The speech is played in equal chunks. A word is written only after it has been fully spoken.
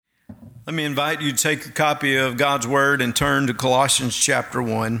Let me invite you to take a copy of God's Word and turn to Colossians chapter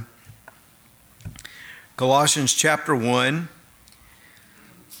 1. Colossians chapter 1.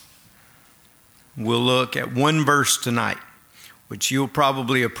 We'll look at one verse tonight, which you'll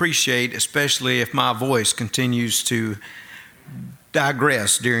probably appreciate, especially if my voice continues to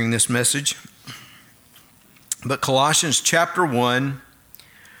digress during this message. But Colossians chapter 1,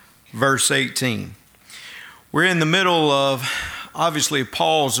 verse 18. We're in the middle of, obviously,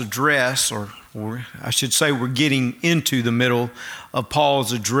 Paul's address, or I should say we're getting into the middle of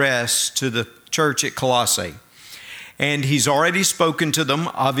Paul's address to the church at Colossae. And he's already spoken to them,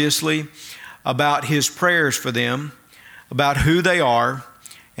 obviously, about his prayers for them, about who they are,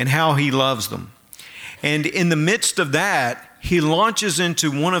 and how he loves them. And in the midst of that, he launches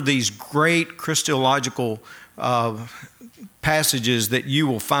into one of these great Christological passages that you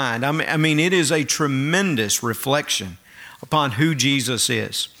will find. I mean, it is a tremendous reflection upon who Jesus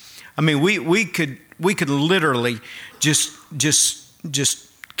is. I mean, we could literally just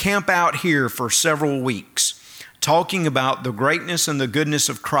camp out here for several weeks talking about the greatness and the goodness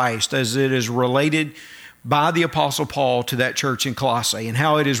of Christ as it is related by the Apostle Paul to that church in Colossae and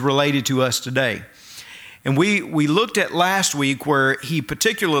how it is related to us today. And we looked at last week where he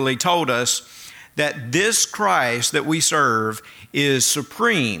particularly told us that this Christ that we serve is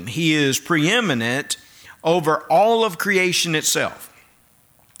supreme. He is preeminent over all of creation itself.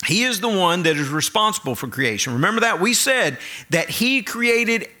 He is the one that is responsible for creation. Remember that? We said that he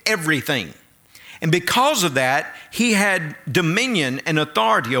created everything. And because of that, he had dominion and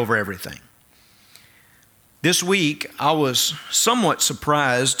authority over everything. This week, I was somewhat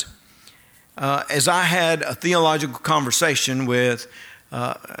surprised as I had a theological conversation with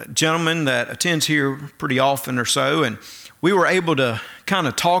a gentleman that attends here pretty often or so, and we were able to kind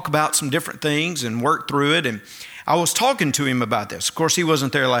of talk about some different things and work through it. And I was talking to him about this. Of course, he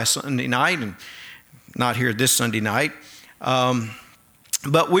wasn't there last Sunday night and not here this Sunday night.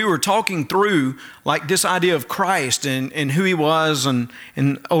 But we were talking through like this idea of Christ and who he was and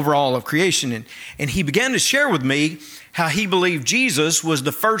overall of creation. And he began to share with me how he believed Jesus was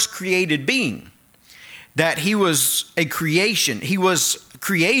the first created being, that he was a creation. He was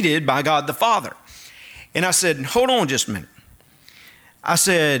created by God the Father. And I said, hold on just a minute. I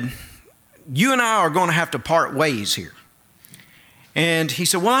said, you and I are going to have to part ways here. And he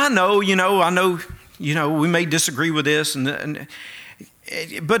said, well, I know, we may disagree with this,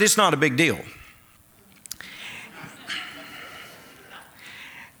 but it's not a big deal.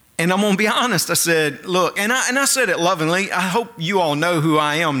 And I'm going to be honest. I said, look, and I said it lovingly. I hope you all know who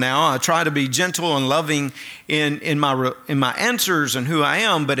I am now. I try to be gentle and loving in my answers and who I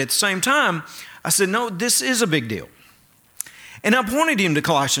am. But at the same time, I said, no, this is a big deal. And I pointed him to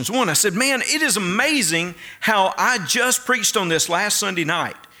Colossians 1. I said, man, it is amazing how I just preached on this last Sunday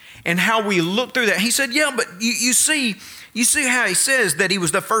night and how we looked through that. He said, yeah, but you see how he says that he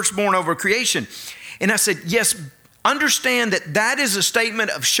was the firstborn over creation. And I said, yes, understand that is a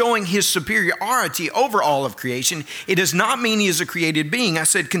statement of showing his superiority over all of creation. It does not mean he is a created being. I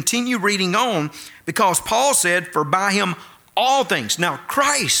said, continue reading on, because Paul said, for by him all things. Now,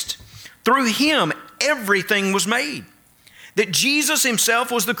 Christ, through him, everything was made. That Jesus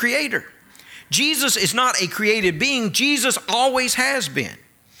himself was the creator. Jesus is not a created being. Jesus always has been.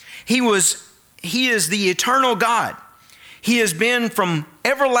 He is the eternal God. He has been from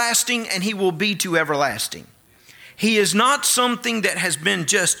everlasting and he will be to everlasting. He is not something that has been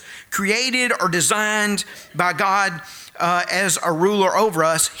just created or designed by God as a ruler over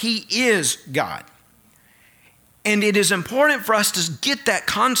us. He is God. And it is important for us to get that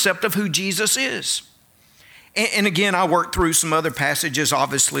concept of who Jesus is. And again, I worked through some other passages,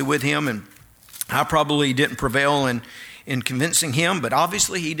 obviously, with him, and I probably didn't prevail in convincing him, but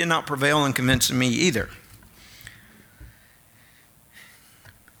obviously he did not prevail in convincing me either.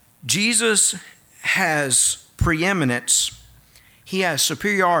 Jesus has preeminence. He has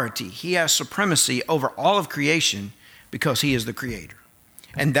superiority. He has supremacy over all of creation because he is the creator.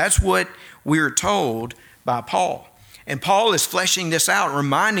 And that's what we're told by Paul. And Paul is fleshing this out,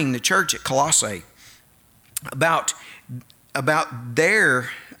 reminding the church at Colossae about their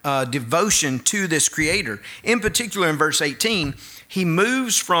devotion to this creator. In particular, in verse 18, he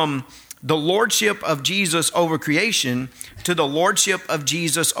moves from the lordship of Jesus over creation to the lordship of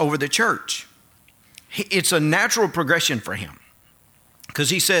Jesus over the church. It's a natural progression for him,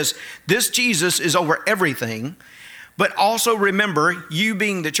 because he says, this Jesus is over everything, but also remember, you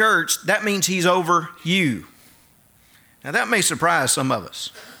being the church, that means he's over you. Now that may surprise some of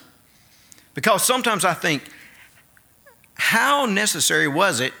us, because sometimes I think, how necessary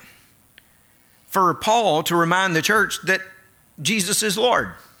was it for Paul to remind the church that Jesus is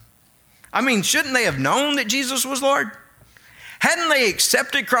Lord? I mean, shouldn't they have known that Jesus was Lord? Hadn't they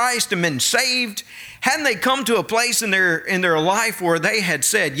accepted Christ and been saved? Hadn't they come to a place in their life where they had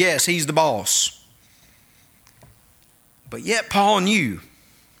said, yes, he's the boss? But yet Paul knew.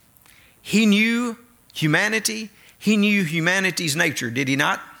 He knew humanity. He knew humanity's nature, did he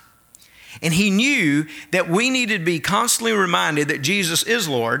not? And he knew that we needed to be constantly reminded that Jesus is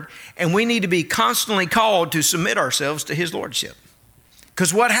Lord, and we need to be constantly called to submit ourselves to his lordship.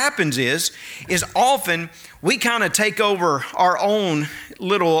 Because what happens is often we kind of take over our own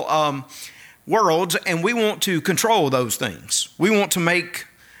little worlds, and we want to control those things. We want to make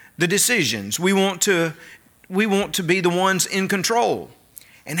the decisions. We want to be the ones in control.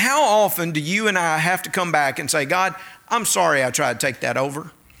 And how often do you and I have to come back and say, God, I'm sorry I tried to take that over.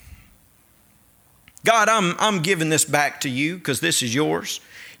 God, I'm giving this back to you because this is yours.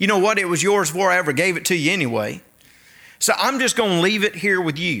 You know what? It was yours before I ever gave it to you anyway. So I'm just going to leave it here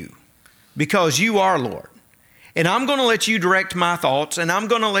with you because you are Lord. And I'm going to let you direct my thoughts, and I'm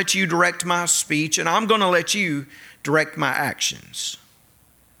going to let you direct my speech, and I'm going to let you direct my actions.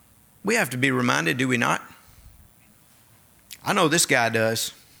 We have to be reminded, do we not? I know this guy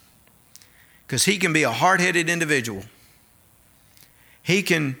does, because he can be a hard-headed individual. He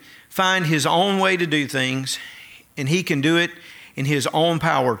can find his own way to do things, and he can do it in his own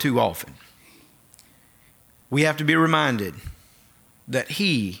power too often. We have to be reminded that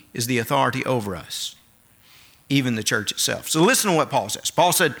he is the authority over us, even the church itself. So listen to what Paul says.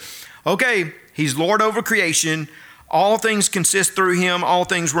 Paul said, okay, he's Lord over creation. All things consist through him. All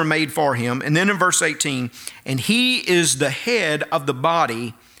things were made for him. And then in verse 18, and he is the head of the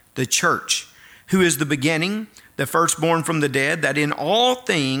body, the church, who is the beginning, the firstborn from the dead, that in all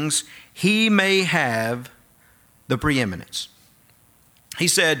things he may have the preeminence. He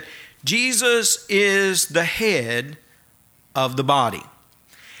said, Jesus is the head of the body.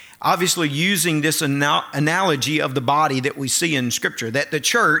 Obviously using this analogy of the body that we see in Scripture, that the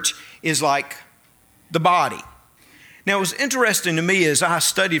church is like the body. Now, it was interesting to me as I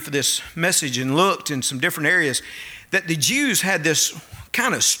studied for this message and looked in some different areas that the Jews had this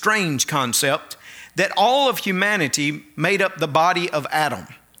kind of strange concept that all of humanity made up the body of Adam.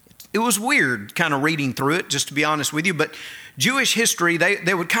 It was weird kind of reading through it, just to be honest with you, but Jewish history,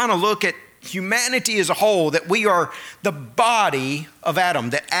 they would kind of look at humanity as a whole, that we are the body of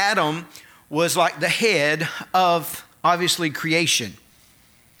Adam, that Adam was like the head of, obviously, creation.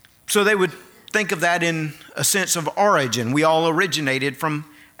 So they would think of that in a sense of origin. We all originated from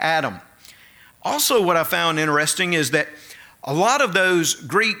Adam. Also, what I found interesting is that a lot of those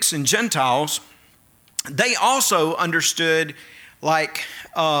Greeks and Gentiles, they also understood like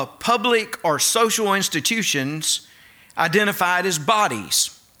public or social institutions identified as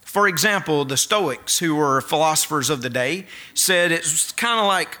bodies. For example, the Stoics, who were philosophers of the day, said it was kind of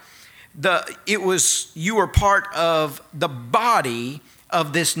like you were part of the body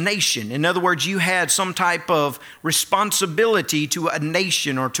of this nation. In other words, you had some type of responsibility to a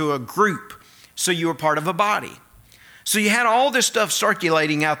nation or to a group, so you were part of a body. So you had all this stuff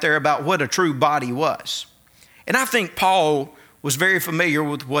circulating out there about what a true body was. And I think Paul was very familiar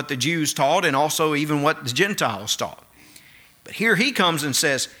with what the Jews taught and also even what the Gentiles taught. But here he comes and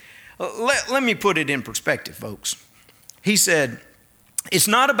says, let me put it in perspective, folks. He said, it's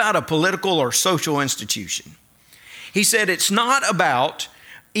not about a political or social institution. He said, it's not about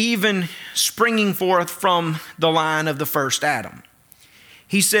even springing forth from the line of the first Adam.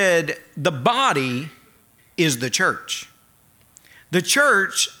 He said, the body is the church. The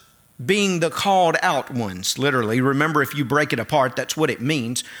church being the called out ones, literally. Remember, if you break it apart, that's what it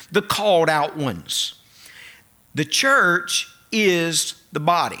means. The called out ones. The church is the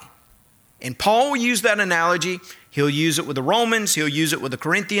body. And Paul will use that analogy. He'll use it with the Romans. He'll use it with the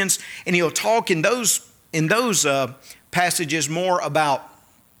Corinthians. And he'll talk in those passages more about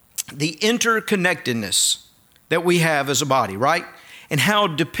the interconnectedness that we have as a body, right? And how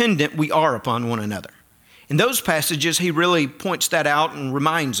dependent we are upon one another. In those passages, he really points that out and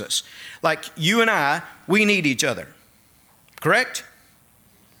reminds us. Like you and I, we need each other. Correct?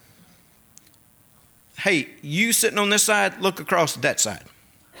 Hey, you sitting on this side, look across at that side.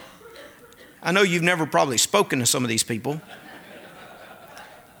 I know you've never probably spoken to some of these people.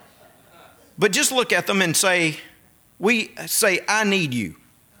 But just look at them and say, I need you.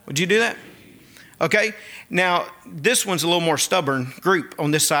 Would you do that? Okay. Now, this one's a little more stubborn group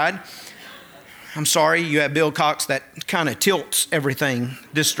on this side. I'm sorry, you have Bill Cox that kind of tilts everything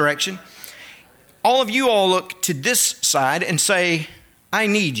this direction. All of you all look to this side and say, I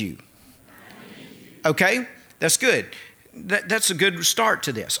need you. Okay, that's good. That's a good start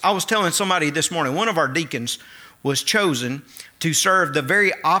to this. I was telling somebody this morning, one of our deacons was chosen to serve the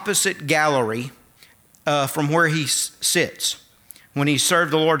very opposite gallery from where he sits when he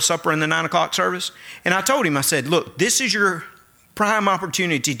served the Lord's Supper in the 9 o'clock service. And I told him, I said, look, this is your prime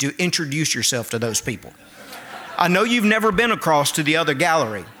opportunity to introduce yourself to those people. I know you've never been across to the other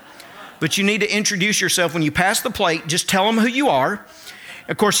gallery, but you need to introduce yourself. When you pass the plate, just tell them who you are.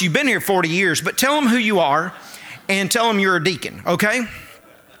 Of course, you've been here 40 years, but tell them who you are and tell them you're a deacon, okay?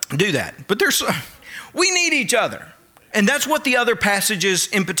 Do that. But we need each other. And that's what the other passages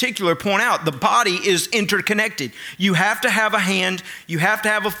in particular point out. The body is interconnected. You have to have a hand. You have to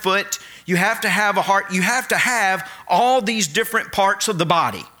have a foot. You have to have a heart. You have to have all these different parts of the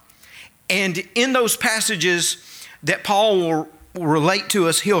body. And in those passages that Paul will relate to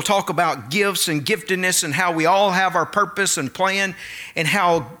us, he'll talk about gifts and giftedness and how we all have our purpose and plan and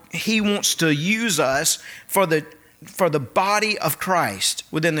how he wants to use us for the body of Christ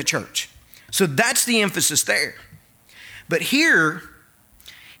within the church. So that's the emphasis there. But here,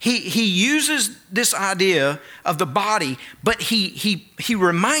 he uses this idea of the body, but he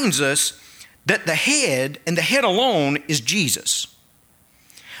reminds us that the head and the head alone is Jesus.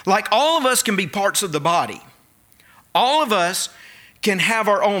 Like all of us can be parts of the body. All of us can have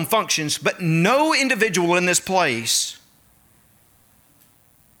our own functions, but no individual in this place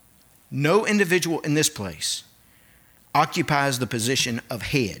occupies the position of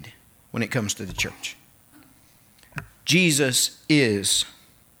head when it comes to the church. Jesus is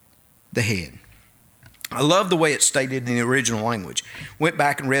the head. I love the way it's stated in the original language. Went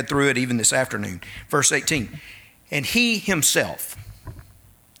back and read through it even this afternoon. Verse 18. And he himself.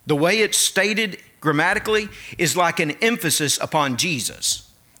 The way it's stated grammatically is like an emphasis upon Jesus.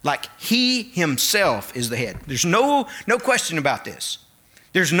 Like he himself is the head. There's no question about this.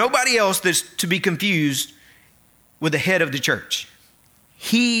 There's nobody else that's to be confused with the head of the church.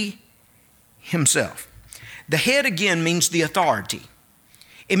 He himself. The head again means the authority.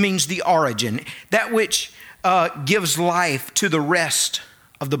 It means the origin, that which gives life to the rest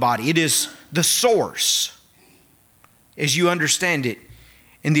of the body. It is the source, as you understand it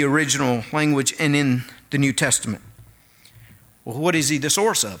in the original language and in the New Testament. Well, what is he the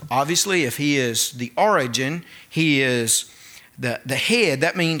source of? Obviously, if he is the origin, he is the head,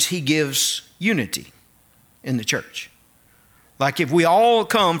 that means he gives unity in the church. Like if we all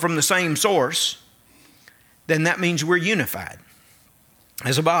come from the same source, then that means we're unified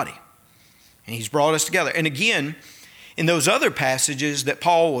as a body. And he's brought us together. And again, in those other passages that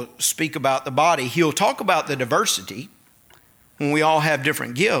Paul will speak about the body, he'll talk about the diversity when we all have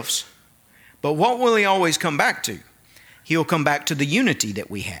different gifts. But what will he always come back to? He'll come back to the unity that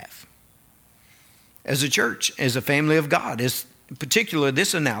we have as a church, as a family of God, as in particular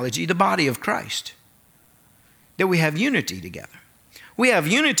this analogy, the body of Christ, that we have unity together. We have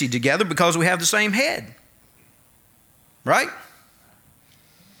unity together because we have the same head. Right?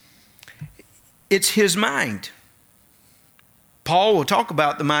 It's his mind. Paul will talk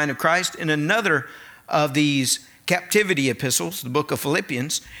about the mind of Christ in another of these captivity epistles, the book of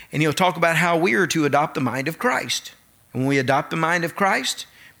Philippians, and he'll talk about how we are to adopt the mind of Christ. And when we adopt the mind of Christ,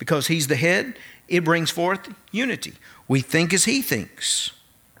 because he's the head, it brings forth unity. We think as he thinks.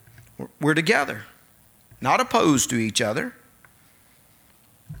 We're together, not opposed to each other.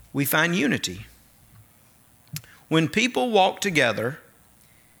 We find unity. When people walk together,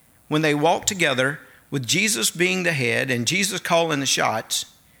 when they walk together with Jesus being the head and Jesus calling the shots,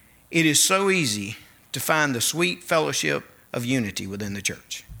 it is so easy to find the sweet fellowship of unity within the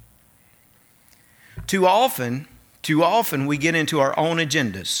church. Too often we get into our own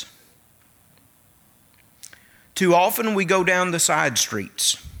agendas. Too often we go down the side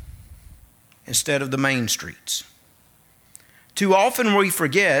streets instead of the main streets. Too often we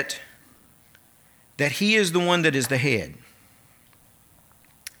forget that he is the one that is the head.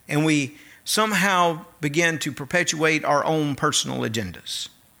 And we somehow begin to perpetuate our own personal agendas.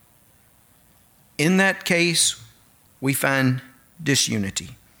 In that case, we find disunity,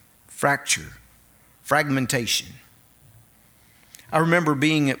 fracture, fragmentation. I remember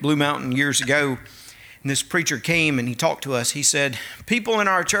being at Blue Mountain years ago, and this preacher came and he talked to us. He said, people in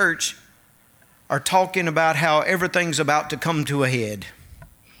our church are talking about how everything's about to come to a head.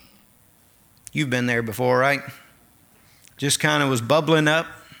 You've been there before, right? Just kind of was bubbling up,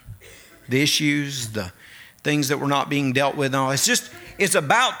 the issues, the things that were not being dealt with. And all. It's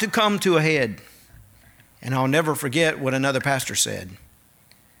about to come to a head. And I'll never forget what another pastor said.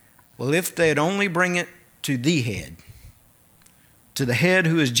 Well, if they'd only bring it to the head, to the head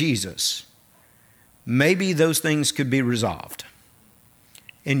who is Jesus, maybe those things could be resolved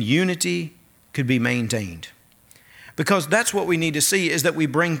and unity could be maintained. Because that's what we need to see, is that we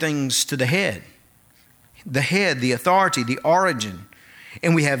bring things to the head. the head, the authority, the origin,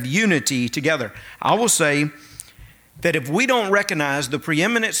 and we have unity together. I will say that if we don't recognize the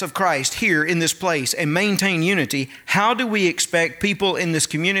preeminence of Christ here in this place and maintain unity, how do we expect people in this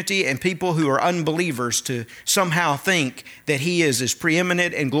community and people who are unbelievers to somehow think that He is as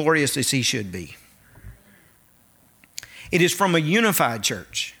preeminent and glorious as He should be? It is from a unified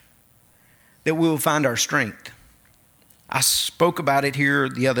church that we will find our strength. I spoke about it here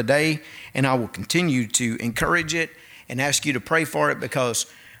the other day, and I will continue to encourage it and ask you to pray for it, because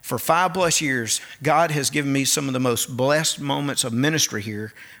for 5+ years, God has given me some of the most blessed moments of ministry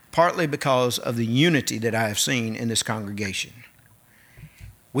here, partly because of the unity that I have seen in this congregation.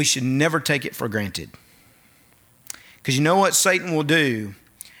 We should never take it for granted. Because you know what Satan will do?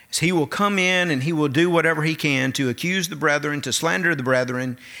 Is he will come in and he will do whatever he can to accuse the brethren, to slander the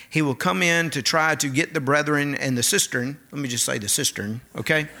brethren. He will come in to try to get the brethren and the cistern. Let me just say the cistern,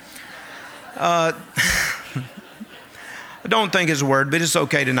 okay? I don't think it's a word, but it's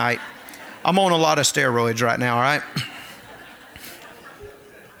okay tonight. I'm on a lot of steroids right now, all right?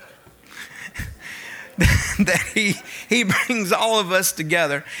 That he brings all of us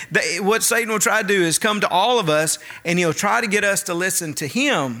together. What Satan will try to do is come to all of us, and he'll try to get us to listen to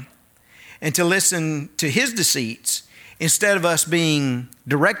him and to listen to his deceits, instead of us being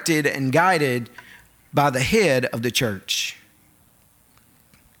directed and guided by the head of the church,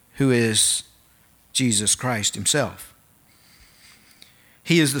 who is Jesus Christ himself.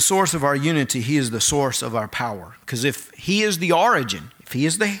 He is the source of our unity. He is the source of our power. Because if he is the origin, if he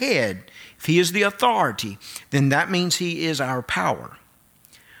is the head, if he is the authority, then that means he is our power.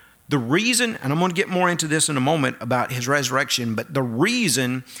 The reason, and I'm going to get more into this in a moment about his resurrection, but the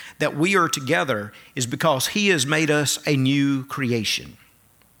reason that we are together is because he has made us a new creation.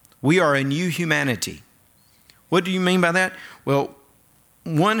 We are a new humanity. What do you mean by that? Well,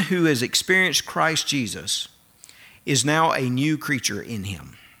 one who has experienced Christ Jesus is now a new creature in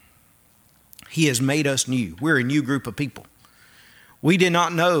him. He has made us new. We're a new group of people. We did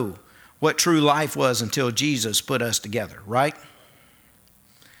not know what true life was until Jesus put us together, right?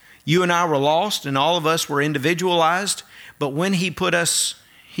 You and I were lost, and all of us were individualized, but when he put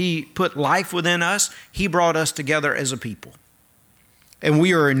life within us, he brought us together as a people. And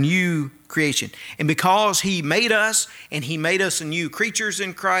we are a new creation. And because he made us, and he made us new creatures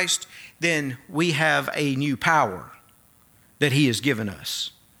in Christ, then we have a new power that he has given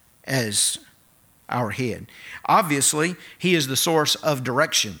us as our head. Obviously, he is the source of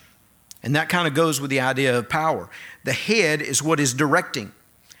direction. And that kind of goes with the idea of power. The head is what is directing.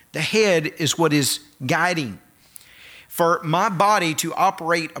 The head is what is guiding. For my body to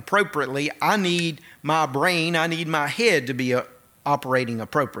operate appropriately, I need my brain, I need my head to be operating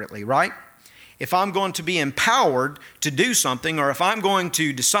appropriately, right? If I'm going to be empowered to do something, or if I'm going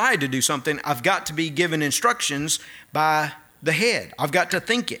to decide to do something, I've got to be given instructions by the head. I've got to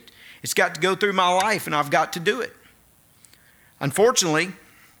think it. It's got to go through my life, and I've got to do it. Unfortunately,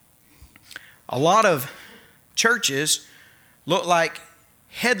 a lot of churches look like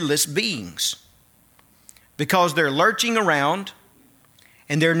headless beings because they're lurching around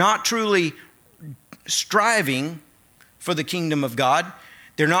and they're not truly striving for the kingdom of God.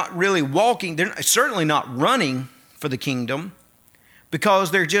 They're not really walking. They're certainly not running for the kingdom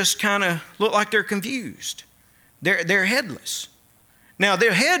because they're just kind of look like they're confused. They're headless. Now,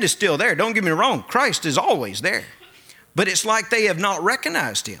 their head is still there. Don't get me wrong. Christ is always there. But it's like they have not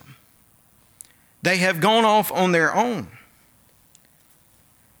recognized him. They have gone off on their own.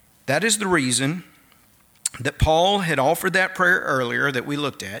 That is the reason that Paul had offered that prayer earlier that we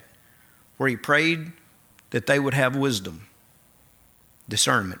looked at, where he prayed that they would have wisdom,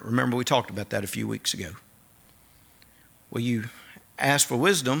 discernment. Remember, we talked about that a few weeks ago. Well, you ask for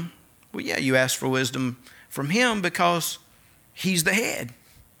wisdom. Well, yeah, you ask for wisdom from him because he's the head.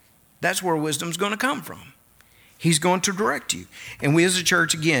 That's where wisdom's going to come from. He's going to direct you. And we as a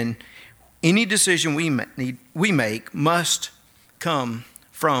church, again, any decision we make must come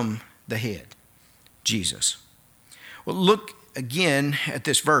from the head, Jesus. Well, look again at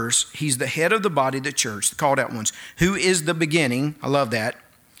this verse. He's the head of the body, the church, the called out ones, who is the beginning. I love that.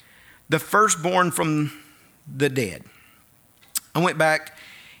 The firstborn from the dead. I went back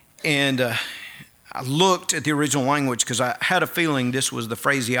and I looked at the original language because I had a feeling this was the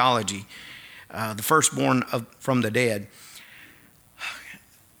phraseology, the firstborn from the dead.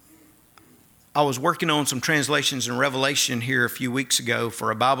 I was working on some translations in Revelation here a few weeks ago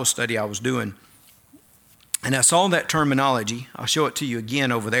for a Bible study I was doing. And I saw that terminology. I'll show it to you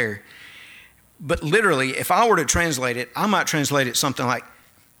again over there. But literally, if I were to translate it, I might translate it something like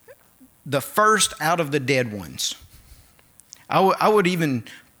the first out of the dead ones. I would even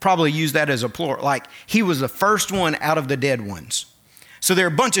probably use that as a plural. Like, he was the first one out of the dead ones. So there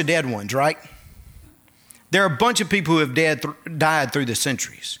are a bunch of dead ones, right? There are a bunch of people who have died through the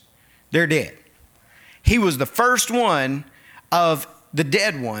centuries. They're dead. He was the first one of the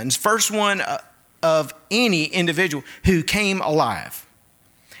dead ones, first one of any individual who came alive.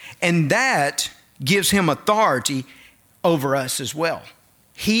 And that gives him authority over us as well.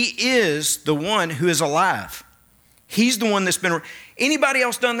 He is the one who is alive. He's the one that's been... Anybody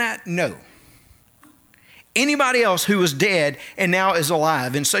else done that? No. Anybody else who was dead and now is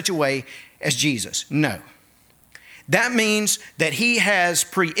alive in such a way as Jesus? No. That means that he has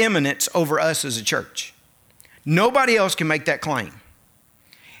preeminence over us as a church. Nobody else can make that claim.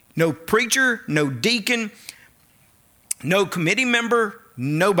 No preacher, no deacon, no committee member,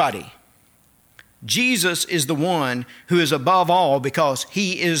 nobody. Jesus is the one who is above all because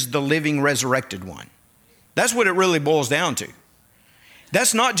he is the living resurrected one. That's what it really boils down to.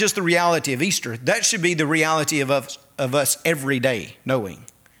 That's not just the reality of Easter. That should be the reality of us every day, knowing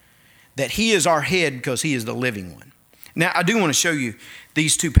that he is our head because he is the living one. Now, I do want to show you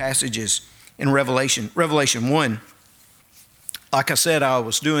these two passages in Revelation. Revelation 1, like I said, I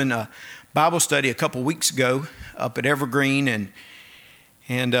was doing a Bible study a couple weeks ago up at Evergreen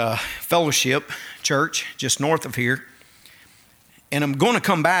and Fellowship Church just north of here. And I'm going to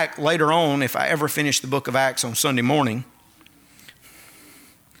come back later on if I ever finish the book of Acts on Sunday morning.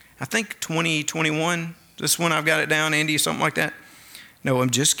 I think 2021, this one I've got it down, Andy, something like that. No, I'm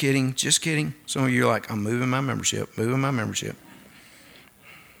just kidding, just kidding. Some of you are like, I'm moving my membership.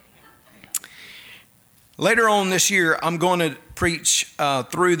 Later on this year, I'm going to preach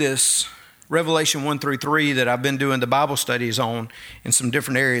through this Revelation 1 through 3 that I've been doing the Bible studies on in some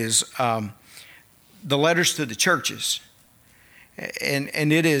different areas, the letters to the churches.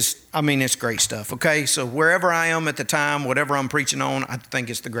 And it is, I mean, it's great stuff, okay? So wherever I am at the time, whatever I'm preaching on, I think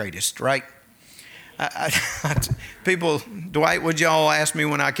it's the greatest, right? People, Dwight, would y'all ask me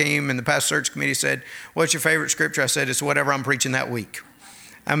when I came and the past search committee said, what's your favorite scripture? I said, it's whatever I'm preaching that week.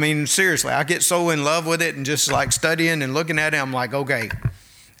 I mean, seriously, I get so in love with it and just like studying and looking at it, I'm like, okay,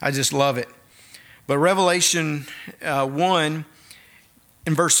 I just love it. But Revelation 1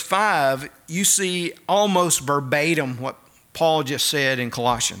 in verse 5, you see almost verbatim what Paul just said in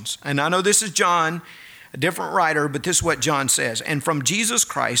Colossians. And I know this is John, a different writer, but this is what John says. And from Jesus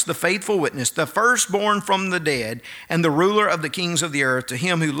Christ, the faithful witness, the firstborn from the dead, and the ruler of the kings of the earth, to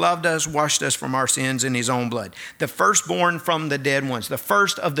him who loved us, washed us from our sins in his own blood. The firstborn from the dead ones, the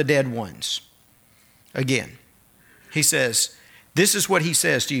first of the dead ones. Again, he says, this is what he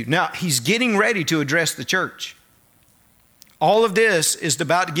says to you. Now, he's getting ready to address the church. All of this is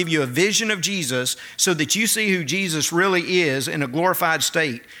about to give you a vision of Jesus so that you see who Jesus really is in a glorified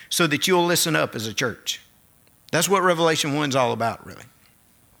state so that you'll listen up as a church. That's what Revelation 1 is all about, really.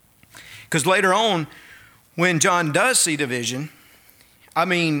 Because later on, when John does see the vision, I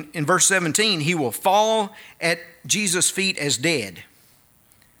mean, in verse 17, he will fall at Jesus' feet as dead.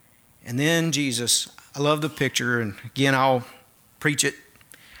 And then Jesus, I love the picture, and again, I'll preach it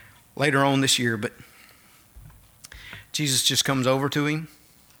later on this year, but Jesus just comes over to him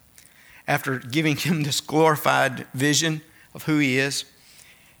after giving him this glorified vision of who he is.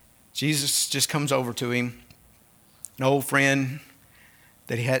 Jesus just comes over to him, an old friend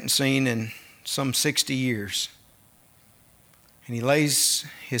that he hadn't seen in some 60 years. And he lays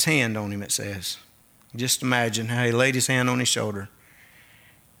his hand on him, it says. Just imagine how he laid his hand on his shoulder.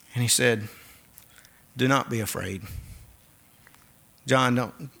 And he said, do not be afraid.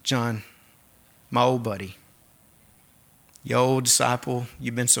 John, my old buddy, your old disciple,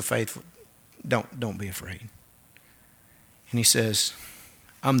 you've been so faithful. Don't be afraid. And he says,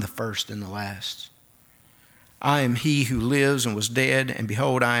 I'm the first and the last. I am he who lives and was dead, and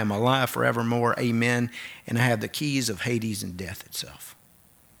behold, I am alive forevermore. Amen. And I have the keys of Hades and death itself.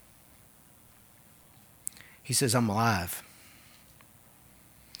 He says, I'm alive.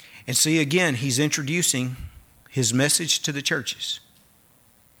 And see, again, he's introducing his message to the churches.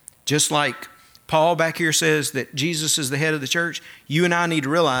 Just like Paul back here says that Jesus is the head of the church, you and I need to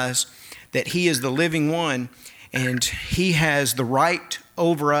realize that he is the living one and he has the right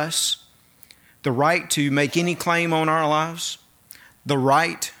over us, the right to make any claim on our lives, the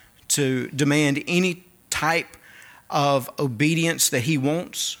right to demand any type of obedience that he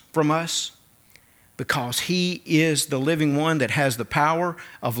wants from us, because he is the living one that has the power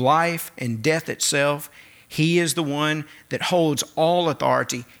of life and death itself. He is the one that holds all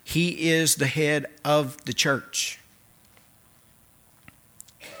authority. He is the head of the church.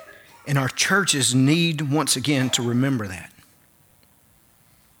 And our churches need once again to remember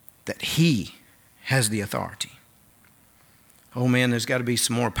that he has the authority Oh man, there's got to be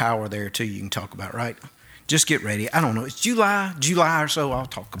some more power there too you can talk about, right? Just get ready. I don't know. It's July or so. I'll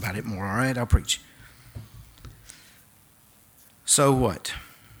talk about it more, all right? I'll preach. So what?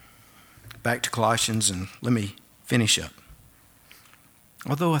 Back to Colossians, and let me finish up.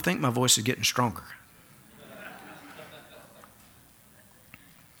 Although I think my voice is getting stronger.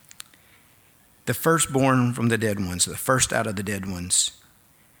 The firstborn from the dead ones, the first out of the dead ones,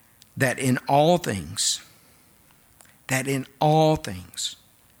 that in all things,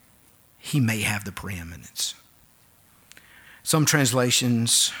 he may have the preeminence. Some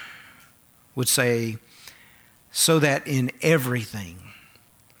translations would say, so that in everything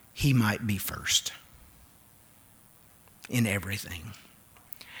he might be first. In everything.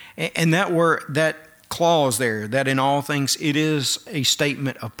 And that clause there, that in all things, it is a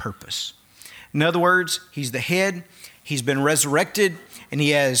statement of purpose. In other words, he's the head, he's been resurrected, and he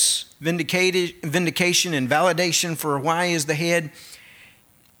has vindication and validation for why he is the head.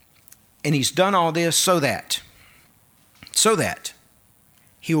 And he's done all this so that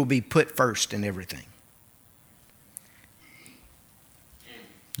he will be put first in everything.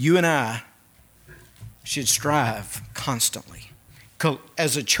 You and I should strive constantly.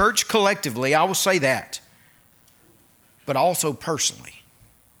 As a church collectively, I will say that, but also personally,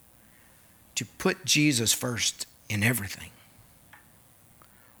 to put Jesus first in everything.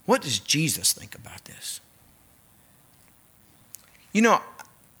 What does Jesus think about this? You know,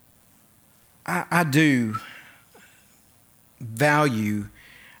 I do value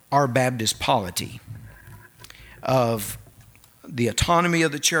our Baptist polity of the autonomy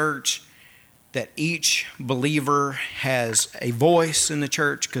of the church, that each believer has a voice in the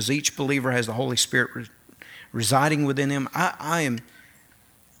church because each believer has the Holy Spirit residing within him. I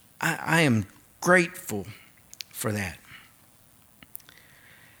am grateful for that.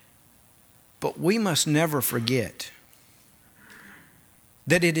 But we must never forget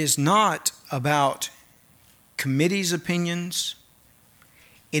that it is not about committee's opinions.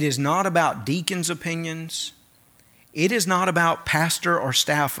 It is not about deacons' opinions. It is not about pastor or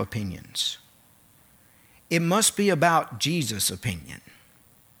staff opinions. It must be about Jesus' opinion.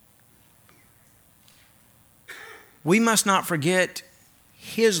 We must not forget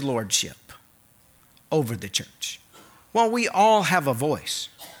his lordship over the church. While we all have a voice,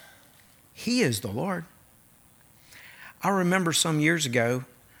 he is the Lord. I remember some years ago,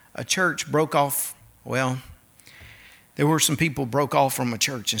 a church broke off. Well, there were some people broke off from a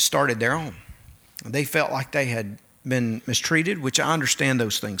church and started their own. They felt like they had been mistreated, which I understand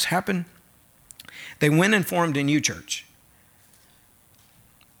those things happen. They went and formed a new church.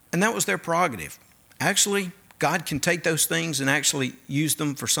 And that was their prerogative. Actually, God can take those things and actually use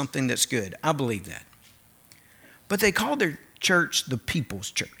them for something that's good. I believe that. But they called their church the People's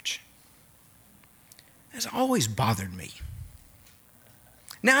Church. That's always bothered me.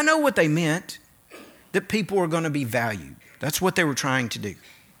 Now, I know what they meant, that people were going to be valued. That's what they were trying to do.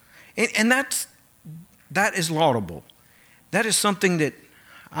 And that is laudable. That is something that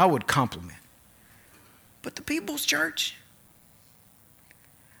I would compliment. But the People's Church,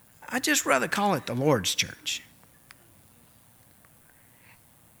 I'd just rather call it the Lord's Church.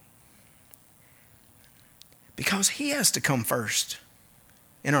 Because he has to come first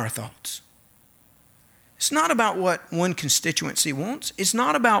in our thoughts. It's not about what one constituency wants. It's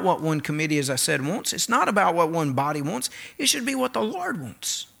not about what one committee, as I said, wants. It's not about what one body wants. It should be what the Lord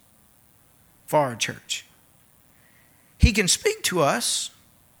wants for our church. He can speak to us,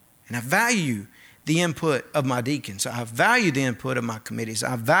 and I value the input of my deacons. I value the input of my committees.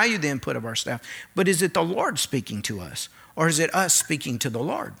 I value the input of our staff. But is it the Lord speaking to us, or is it us speaking to the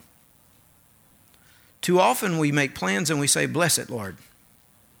Lord? Too often we make plans and we say, "Bless it, Lord."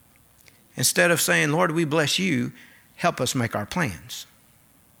 Instead of saying, "Lord, we bless you, help us make our plans."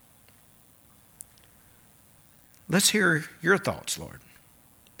 Let's hear your thoughts, Lord,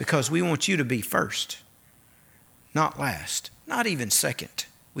 because we want you to be first, not last, not even second.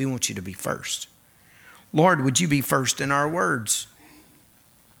 We want you to be first. Lord, would you be first in our words,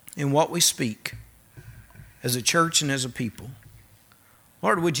 in what we speak as a church and as a people?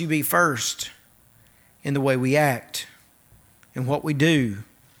 Lord, would you be first in the way we act, in what we do?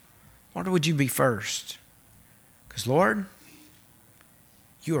 Lord, would you be first? Because, Lord,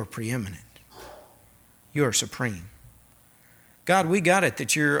 you are preeminent. You are supreme. God, we got it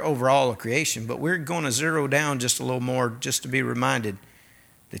that you're over all of creation, but we're going to zero down just a little more just to be reminded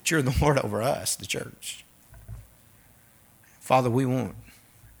that you're the Lord over us, the church. Father, we want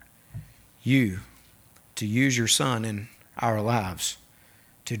you to use your Son in our lives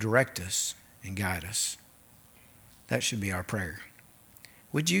to direct us and guide us. That should be our prayer.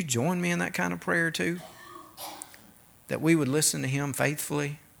 Would you join me in that kind of prayer too? that we would listen to Him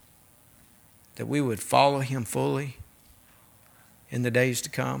faithfully, that we would follow Him fully in the days to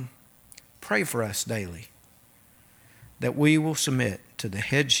come. Pray for us daily, that we will submit to the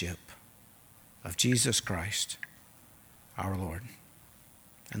headship of Jesus Christ, our Lord.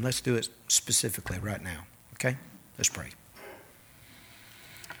 And let's do it specifically right now, okay? Let's pray.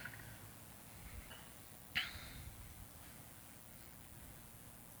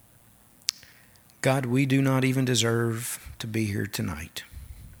 God, we do not even deserve to be here tonight.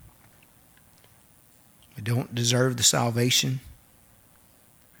 We don't deserve the salvation.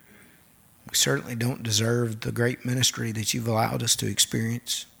 We certainly don't deserve the great ministry that you've allowed us to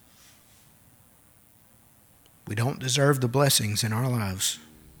experience. We don't deserve the blessings in our lives.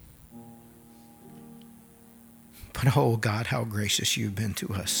 But oh God, how gracious you've been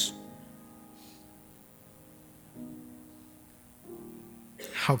to us.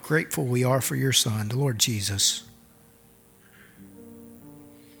 How grateful we are for your Son, the Lord Jesus,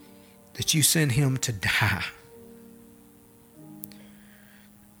 that you sent Him to die,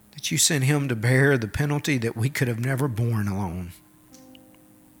 that you sent Him to bear the penalty that we could have never borne alone.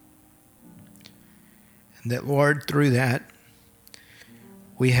 And that, Lord, through that,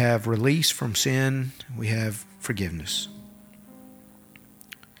 we have release from sin, we have forgiveness.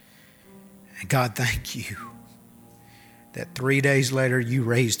 And God, thank you that 3 days later you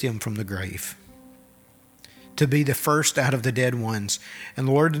raised Him from the grave to be the first out of the dead ones. And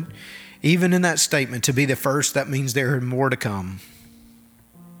Lord, even in that statement, to be the first, that means there are more to come.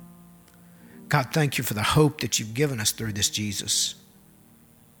 God, thank you for the hope that you've given us through this Jesus.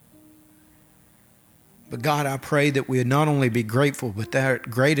 But God, I pray that we would not only be grateful, but that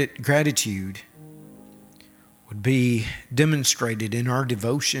great gratitude would be demonstrated in our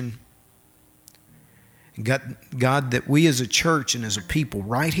devotion. God, that we as a church and as a people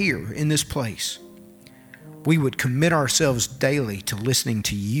right here in this place, we would commit ourselves daily to listening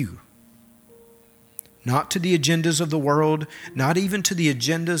to you. Not to the agendas of the world, not even to the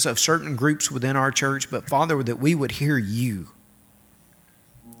agendas of certain groups within our church, but Father, that we would hear you.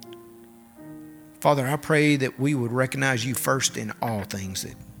 Father, I pray that we would recognize you first in all things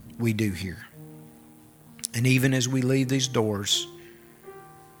that we do here. And even as we leave these doors,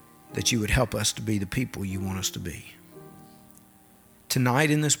 that you would help us to be the people you want us to be.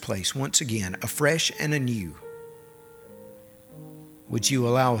 Tonight in this place, once again, afresh and anew, would you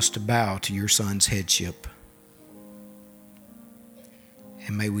allow us to bow to your Son's headship?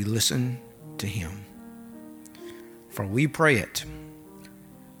 And may we listen to him. For we pray it,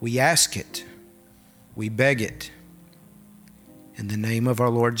 we ask it, we beg it, in the name of our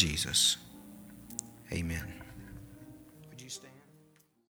Lord Jesus. Amen.